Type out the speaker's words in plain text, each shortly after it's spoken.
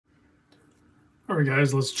All right,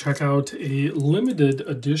 guys, let's check out a limited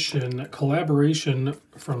edition collaboration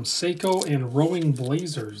from Seiko and Rowing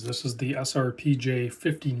Blazers. This is the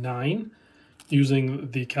SRPJ59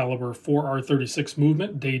 using the caliber 4R36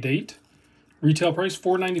 movement, day date. Retail price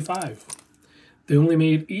 $4.95. They only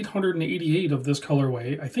made 888 of this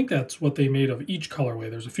colorway. I think that's what they made of each colorway.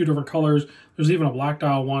 There's a few different colors. There's even a black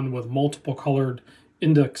dial one with multiple colored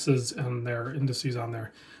indices on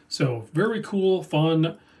there. So very cool,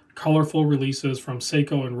 fun, colorful releases from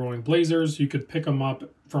Seiko and Rowing Blazers. You could pick them up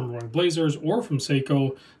from Rowing Blazers or from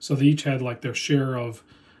Seiko, so they each had like their share of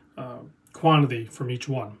quantity from each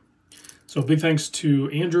one. So big thanks to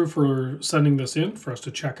Andrew for sending this in for us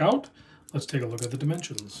to check out. Let's take a look at the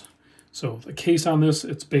dimensions. So the case on this,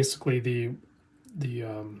 it's basically the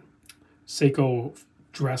Seiko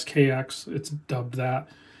Dress KX. It's dubbed that.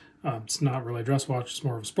 It's not really a dress watch, it's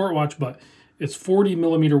more of a sport watch, but it's 40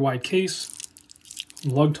 millimeter wide case.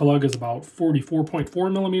 Lug to lug is about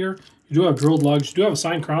 44.4 millimeter. You do have drilled lugs. You do have a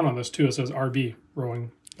signed crown on this too. It says RB,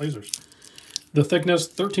 Rowing Blazers. The thickness,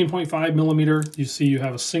 13.5 millimeter. You see you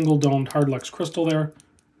have a single domed hardlux crystal there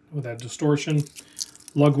with that distortion.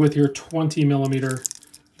 Lug width here, 20 millimeter.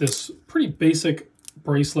 This pretty basic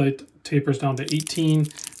bracelet tapers down to 18,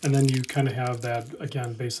 and then you kind of have that,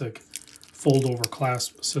 again, basic fold-over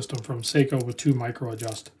clasp system from Seiko with 2 micro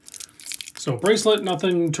adjust. So bracelet,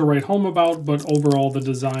 nothing to write home about, but overall the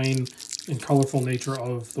design and colorful nature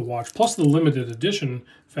of the watch, plus the limited edition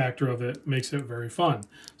factor of it, makes it very fun.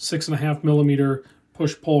 6.5 millimeter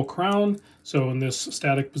push-pull crown. So in this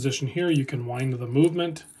static position here, you can wind the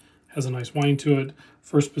movement. Has a nice wind to it.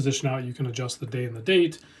 First position out, you can adjust the day and the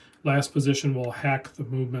date. Last position will hack the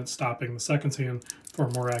movement, stopping the seconds hand for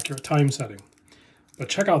a more accurate time setting. But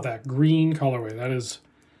check out that green colorway. That is,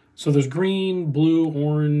 so there's green, blue,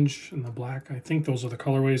 orange, and the black. I think those are the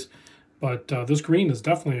colorways. But this green is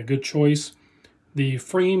definitely a good choice. The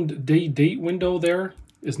framed date window there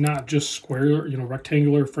is not just square,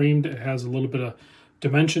 rectangular framed. It has a little bit of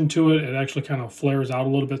dimension to it. It actually kind of flares out a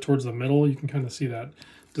little bit towards the middle. You can kind of see that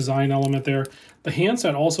design element there. The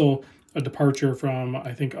handset also a departure from,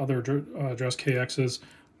 I think, other dress KXs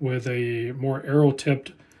with a more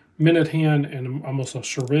arrow-tipped minute hand and almost a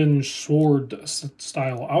syringe sword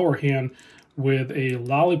style hour hand with a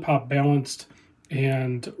lollipop balanced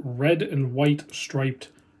and red and white striped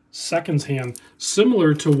seconds hand,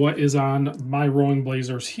 similar to what is on my Rowing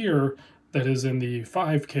Blazers here that is in the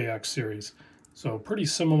 5KX series. So pretty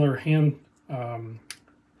similar hand for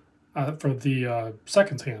the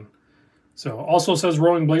seconds hand. So also says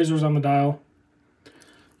Rowing Blazers on the dial.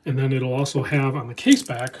 And then it'll also have on the case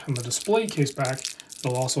back, on the display case back,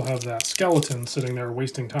 it'll also have that skeleton sitting there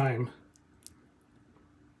wasting time.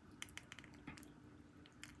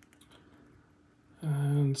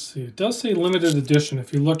 And let's see, it does say limited edition.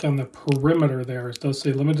 If you look on the perimeter there, it does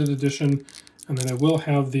say limited edition, and then it will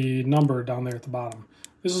have the number down there at the bottom.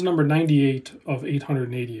 This is number 98 of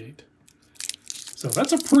 888. So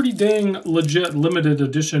that's a pretty dang legit limited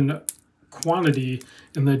edition quantity,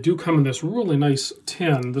 and they do come in this really nice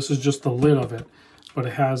tin. This is just the lid of it, but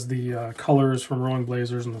it has the colors from Rowing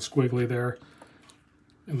Blazers and the squiggly there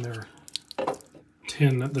in their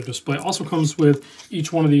tin. The display also comes with,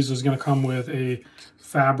 each one of these is going to come with a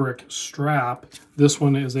fabric strap. This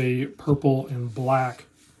one is a purple and black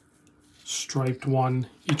striped one.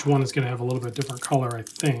 Each one is going to have a little bit different color, I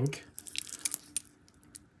think.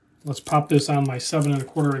 Let's pop this on my 7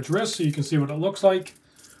 1/4 inch wrist so you can see what it looks like.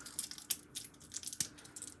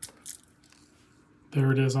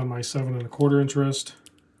 There it is on my 7 1/4 inch wrist.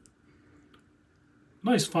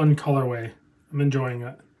 Nice fun colorway. I'm enjoying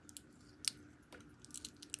it.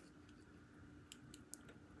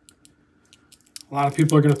 A lot of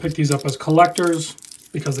people are going to pick these up as collectors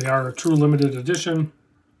because they are a true limited edition.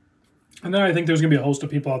 And then I think there's going to be a host of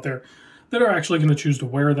people out there that are actually going to choose to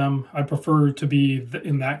wear them. I prefer to be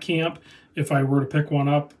in that camp. If I were to pick one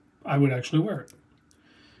up, I would actually wear it.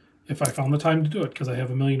 If I found the time to do it, because I have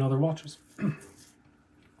a million other watches.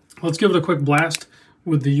 Let's give it a quick blast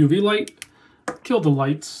with the UV light, kill the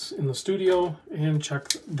lights in the studio, and check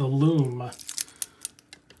the lume.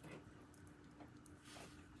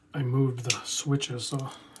 I moved the switches, so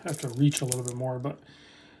I have to reach a little bit more, but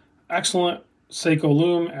excellent Seiko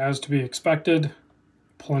lume, as to be expected.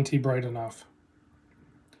 Plenty bright enough.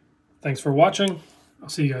 Thanks for watching. I'll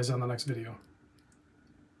see you guys on the next video.